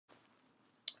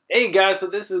Hey guys, so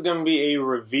this is going to be a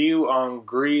review on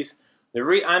Grease.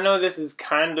 I know this is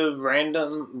kind of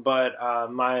random, but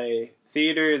my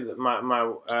theater,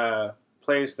 my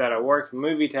place that I work,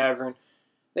 Movie Tavern,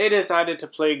 they decided to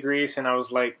play Grease, and I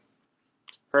was like,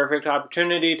 perfect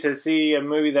opportunity to see a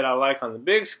movie that I like on the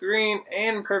big screen,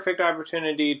 and perfect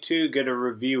opportunity to get a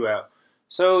review out.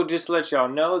 So just to let y'all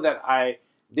know that I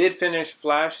did finish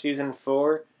Flash Season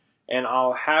 4, and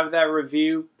I'll have that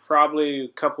review probably a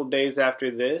couple days after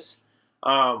this.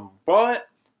 But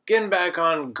getting back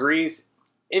on Grease,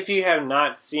 if you have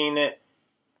not seen it,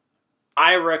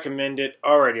 I recommend it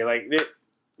already.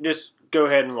 Just go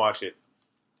ahead and watch it.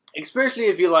 Especially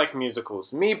if you like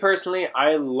musicals. Me personally,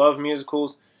 I love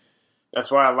musicals. That's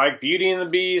why I like Beauty and the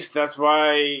Beast. That's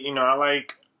why, I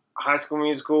like High School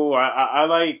Musical. I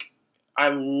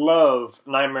love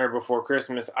Nightmare Before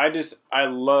Christmas. I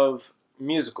love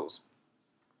musicals.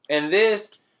 And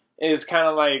this is kind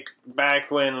of like back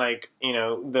when,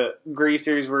 the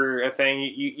greasers were a thing.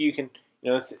 You can,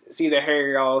 see the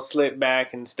hair all slip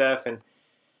back and stuff. And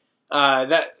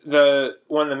one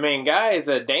of the main guys,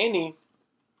 Danny,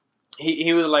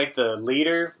 he was like the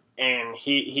leader, and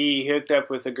he hooked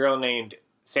up with a girl named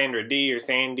Sandra D or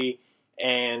Sandy,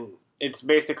 and it's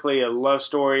basically a love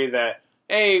story that,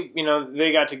 hey,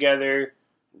 they got together,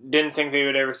 didn't think they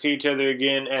would ever see each other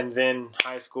again, and then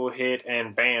high school hit,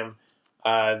 and bam,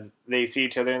 they see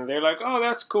each other, and they're like, oh,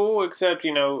 that's cool, except,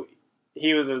 he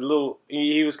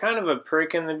was kind of a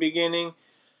prick in the beginning,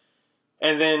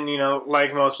 and then,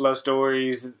 like most love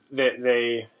stories,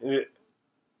 this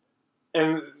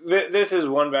is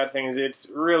one bad thing, is it's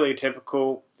really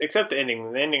typical, except the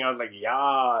ending. The ending, I was like,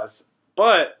 yas.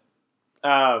 But,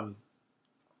 the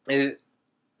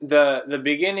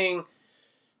beginning,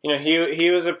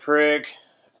 he was a prick,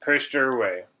 pushed her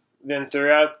away. Then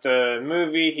throughout the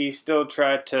movie, he still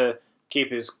tried to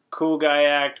keep his cool guy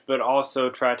act, but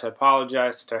also tried to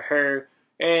apologize to her,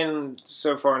 and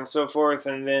so far and so forth.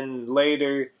 And then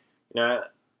later,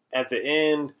 at the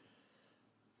end,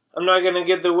 I'm not going to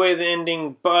give away the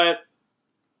ending, but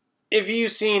if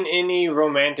you've seen any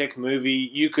romantic movie,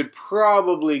 you could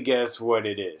probably guess what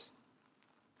it is.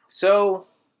 So,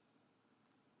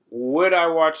 would I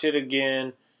watch it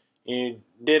again?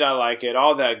 Did I like it?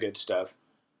 All that good stuff.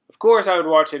 Of course I would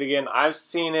watch it again. I've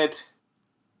seen it.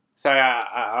 Sorry,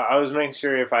 I was making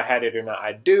sure if I had it or not.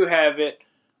 I do have it.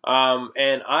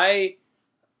 And I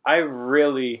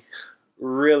really,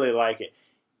 really like it.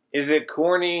 Is it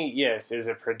corny? Yes. Is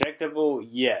it predictable?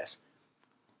 Yes.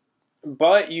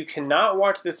 But you cannot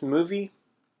watch this movie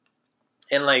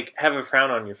and have a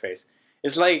frown on your face.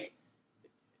 It's like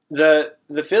the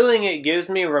feeling it gives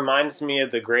me reminds me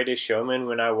of The Greatest Showman.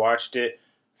 When I watched it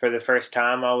for the first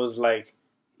time, I was like,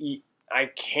 I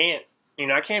can't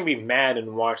be mad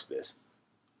and watch this.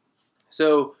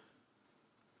 So,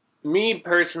 me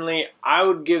personally, I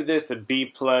would give this a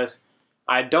B+.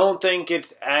 I don't think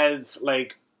it's as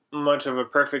much of a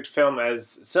perfect film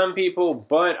as some people,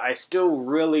 but I still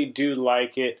really do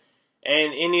like it.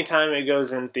 And anytime it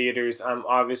goes in theaters, I'm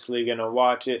obviously going to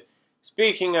watch it.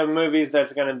 Speaking of movies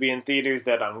that's going to be in theaters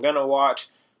that I'm going to watch,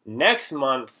 next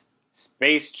month,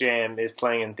 Space Jam is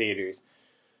playing in theaters.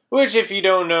 Which, if you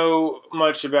don't know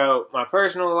much about my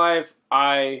personal life,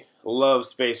 I love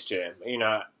Space Jam.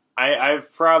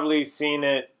 I've probably seen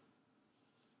it,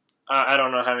 I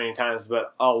don't know how many times,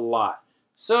 but a lot.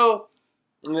 So,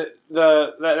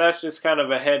 that's just kind of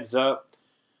a heads up.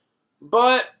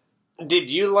 But, did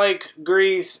you like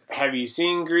Grease? Have you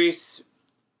seen Grease?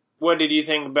 What did you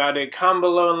think about it? Comment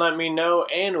below and let me know.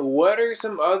 And what are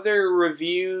some other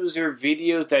reviews or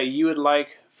videos that you would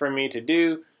like for me to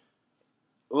do?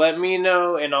 Let me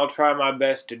know, and I'll try my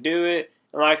best to do it.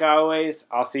 And like always,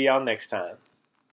 I'll see y'all next time.